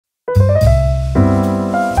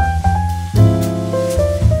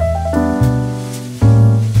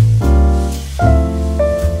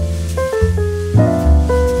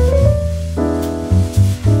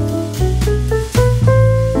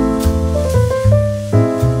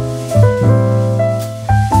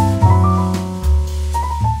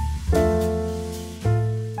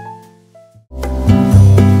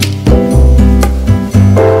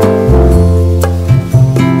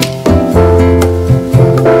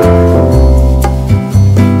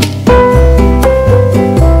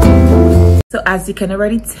you can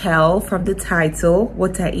already tell from the title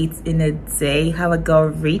what I eat in a day, how I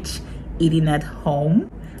got rich eating at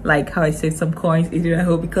home. Like how I saved some coins eating at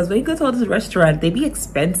home, because when you go to all these restaurants, they be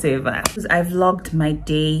expensive. I vlogged my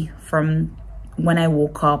day from when I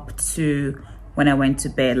woke up to when I went to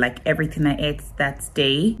bed, like everything I ate that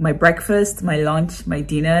day, my breakfast, my lunch, my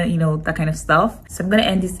dinner, you know, that kind of stuff. So I'm gonna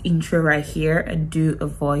end this intro right here and do a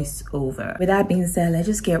voiceover. With that being said, let's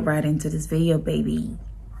just get right into this video, baby.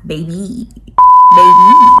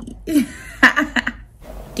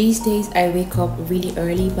 These days I wake up really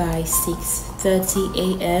early by 6:30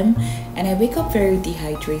 a.m. and I wake up very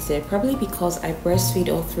dehydrated, probably because I breastfeed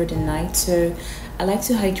all through the night. So I like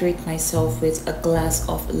to hydrate myself with a glass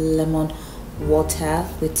of lemon water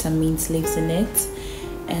with some mint leaves in it.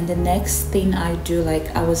 And the next thing I do,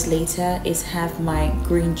 like hours later, is have my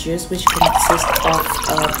green juice, which consists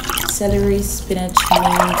of celery, spinach,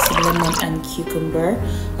 mint, lemon, and cucumber.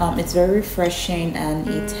 It's very refreshing and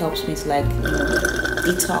it helps me to, like, you know,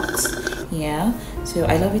 detox. Yeah, so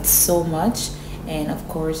I love it so much. And of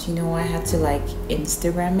course, you know, I have to like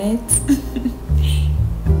Instagram it.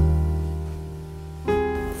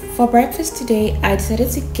 For breakfast today, I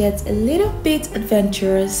decided to get a little bit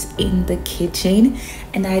adventurous in the kitchen,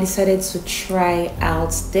 and I decided to try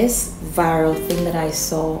out this viral thing that I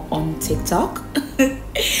saw on TikTok.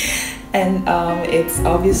 And it's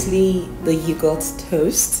obviously the yogurt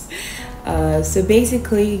toast. So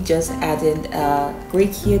basically just added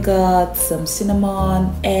Greek yogurt, some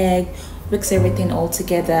cinnamon, egg, mix everything all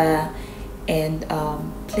together and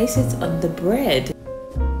place it on the bread.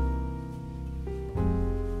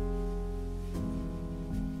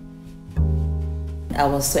 I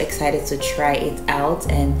was so excited to try it out,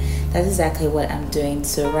 and that's exactly what I'm doing.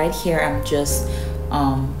 So right here I'm just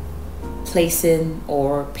placing,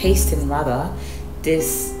 or pasting rather,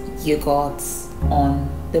 this yogurt on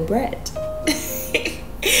the bread.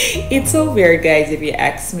 It's so weird, guys, if you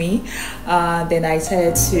ask me. Then I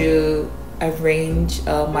decided to arrange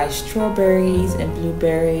my strawberries and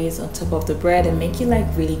blueberries on top of the bread and make it like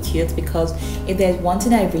really cute, because if there's one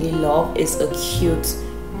thing I really love, is a cute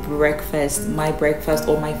breakfast. My breakfast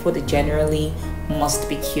or my food generally must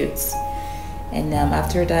be cute. And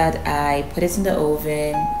after that I put it in the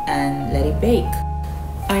oven and let it bake.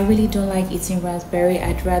 I really don't like eating raspberry.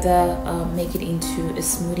 I'd rather make it into a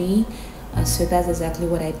smoothie. So that's exactly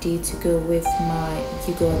what I did to go with my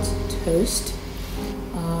yogurt toast.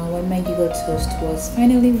 When my yogurt toast was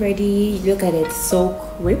finally ready, look at it, so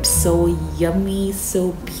crisp, so yummy,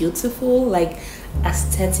 so beautiful, like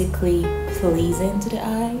aesthetically pleasing to the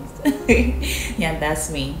eyes. Yeah, that's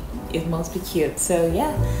me. It must be cute. So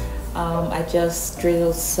yeah, I just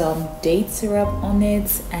drizzled some date syrup on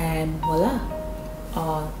it and voila,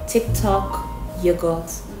 TikTok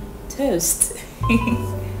yogurt toast.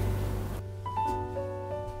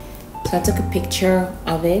 So I took a picture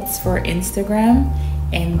of it for Instagram,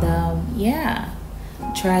 and yeah,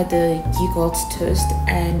 tried the yogurt toast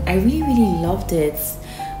and I really loved it.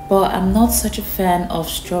 But I'm not such a fan of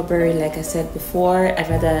strawberry. Like I said before, I'd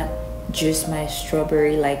rather juice my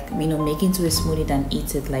strawberry, like, you know, make into a smoothie than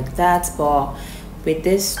eat it like that. But with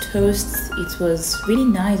this toast, it was really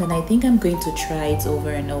nice, and I think I'm going to try it over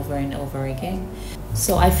and over and over again.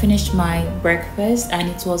 So I finished my breakfast and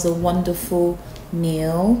it was a wonderful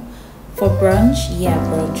meal. For brunch, yeah,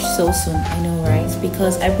 brunch so soon, I know, right?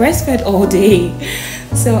 Because I breastfed all day,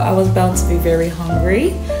 so I was bound to be very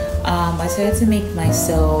hungry. I decided to make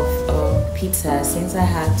myself pizza, since I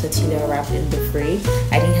had tortilla wrap in the fridge.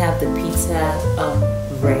 I didn't have the pizza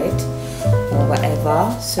bread or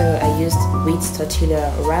whatever, so I used wheat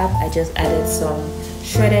tortilla wrap. I just added some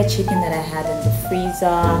shredded chicken that I had in the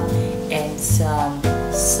freezer and some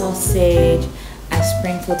sausage. I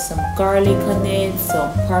sprinkled some garlic on it,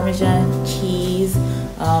 some Parmesan cheese.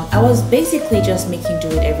 I was basically just making do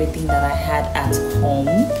with everything that I had at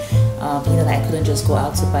home. You know, that I couldn't just go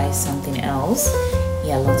out to buy something else.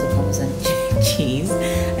 Yeah, lots of Parmesan cheese.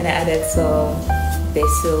 And I added some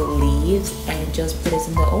basil leaves and just put it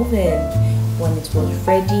in the oven. When it was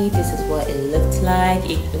ready, this is what it looked like.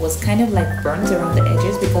 It was kind of like burnt around the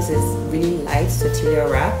edges because it's really light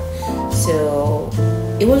tortilla wrap. So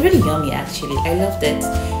it was really yummy, actually. I loved it.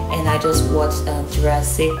 And I just watched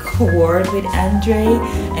Jurassic World with Andre,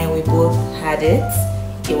 and we both had it.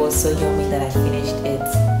 It was so yummy that I finished it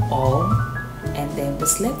all, and then we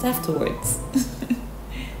slept afterwards.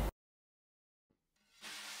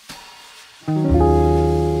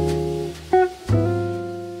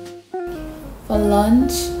 For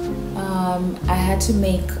lunch, I had to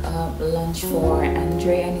make lunch for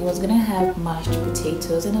Andre, and he was gonna have mashed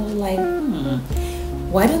potatoes, and I was like,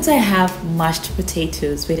 why don't I have mashed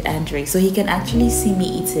potatoes with Andre so he can actually see me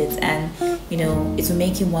eat it, and you know, it will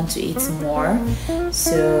make him want to eat more.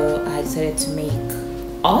 So I decided to make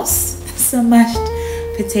us some mashed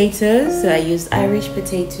potatoes. So I used Irish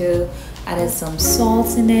potato, added some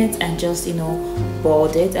salt in it, and just, you know,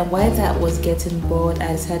 boiled it. And while that was getting boiled,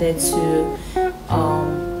 I decided to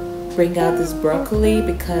bring out this broccoli,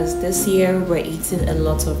 because this year we're eating a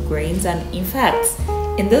lot of grains, and in fact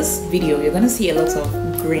in this video you're gonna see a lot of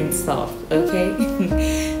green stuff,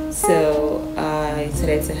 okay? So I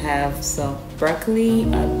decided to have some broccoli.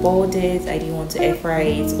 I boiled it. I didn't want to air fry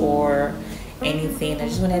it or anything. I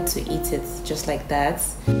just wanted to eat it just like that.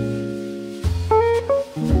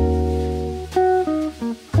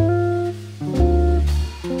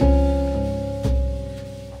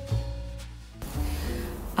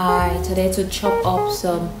 I decided to chop up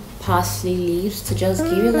some parsley leaves to just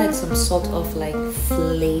give it like some sort of like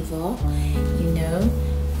flavor, you know.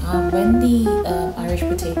 When the Irish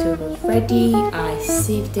potato was ready, I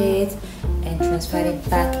sieved it and transferred it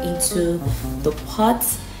back into the pot.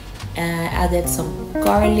 And I added some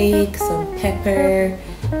garlic, some pepper,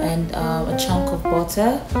 and a chunk of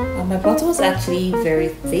butter. My butter was actually very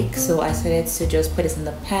thick, so I decided to just put it in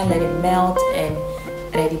the pan, let it melt, and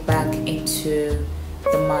add it back into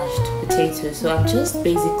the mashed potatoes. So I'm just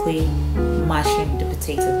basically mashing the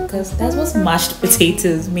potato, because that's what mashed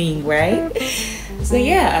potatoes mean, right? So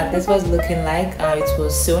yeah, that's what it's looking like. It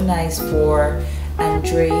was so nice for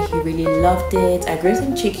Andre. He really loved it. I grilled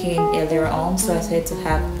some chicken earlier on, so I decided to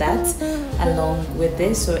have that along with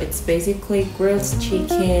this. So it's basically grilled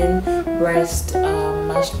chicken, breast,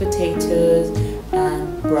 mashed potatoes,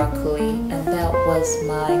 and broccoli, and that was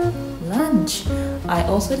my lunch. I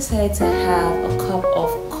also decided to have a cup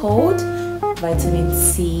of cold vitamin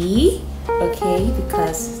C, okay,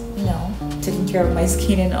 because, you know, taking care of my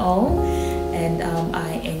skin and all. And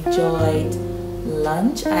I enjoyed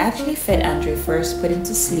lunch. I actually fed Andre first, put him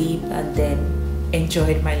to sleep, and then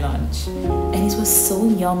enjoyed my lunch, and it was so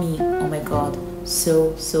yummy. Oh my god,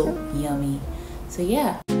 so yummy. So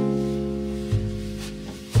yeah.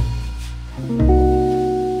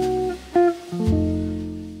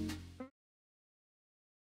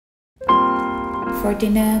 For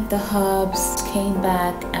dinner, the Hubs came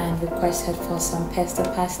back and requested for some pesto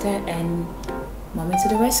pasta, and mommy to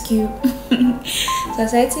the rescue. So I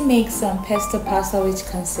decided to make some pesto pasta, which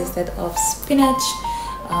consisted of spinach,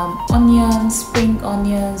 onions, spring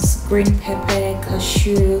onions, green pepper,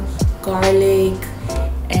 cashew, garlic,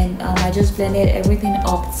 and I just blended everything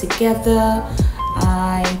up together.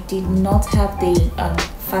 I did not have the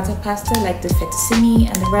fatter pasta like the fettuccine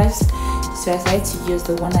and the rest, so I decided to use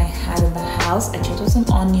the one I had in the house. I chopped up some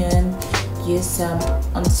onion, used some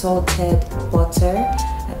unsalted butter.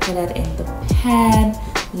 I put that in the pan,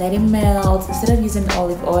 let it melt. Instead of using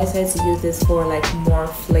olive oil, I decided to use this for like more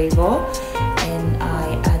flavor, and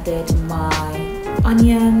I added my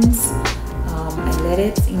onions. I let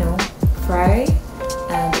it, you know, fry,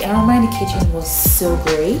 and the aroma in the kitchen was so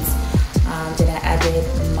great. Then I added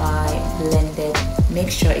my blended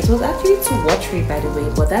mixture. It was actually too watery, by the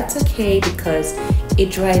way, but that's okay because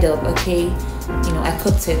it dried up, okay? You know, I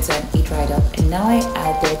cooked it and it dried up. And now I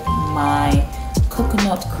added my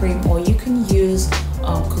coconut cream, or you can use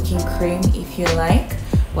cooking cream if you like,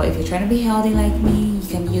 but if you're trying to be healthy like me, you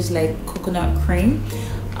can use like coconut cream.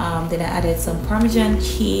 Then I added some Parmesan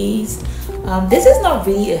cheese. This is not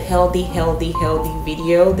really a healthy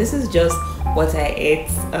video. This is just what I ate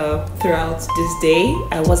throughout this day.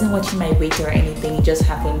 I wasn't watching my weight or anything. It just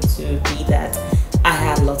happened to be that I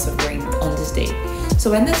had lots of rain on this day.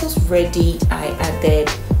 So when this was ready, I added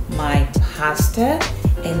my pasta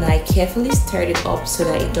and I carefully stirred it up so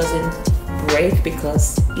that it doesn't break,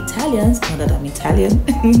 because Italians, not that I'm Italian,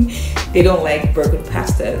 they don't like broken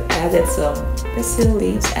pasta. I added some basil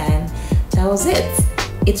leaves and that was it.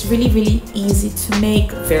 It's really easy to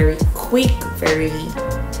make, very quick, very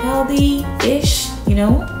healthy-ish, you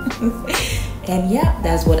know. And yeah,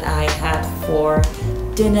 that's what I had for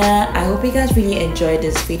dinner. I hope you guys really enjoyed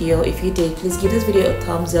this video. If you did, please give this video a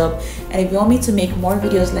thumbs up, and if you want me to make more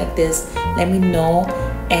videos like this, let me know.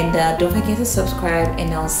 And don't forget to subscribe,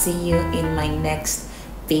 and I'll see you in my next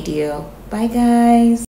video. Bye guys.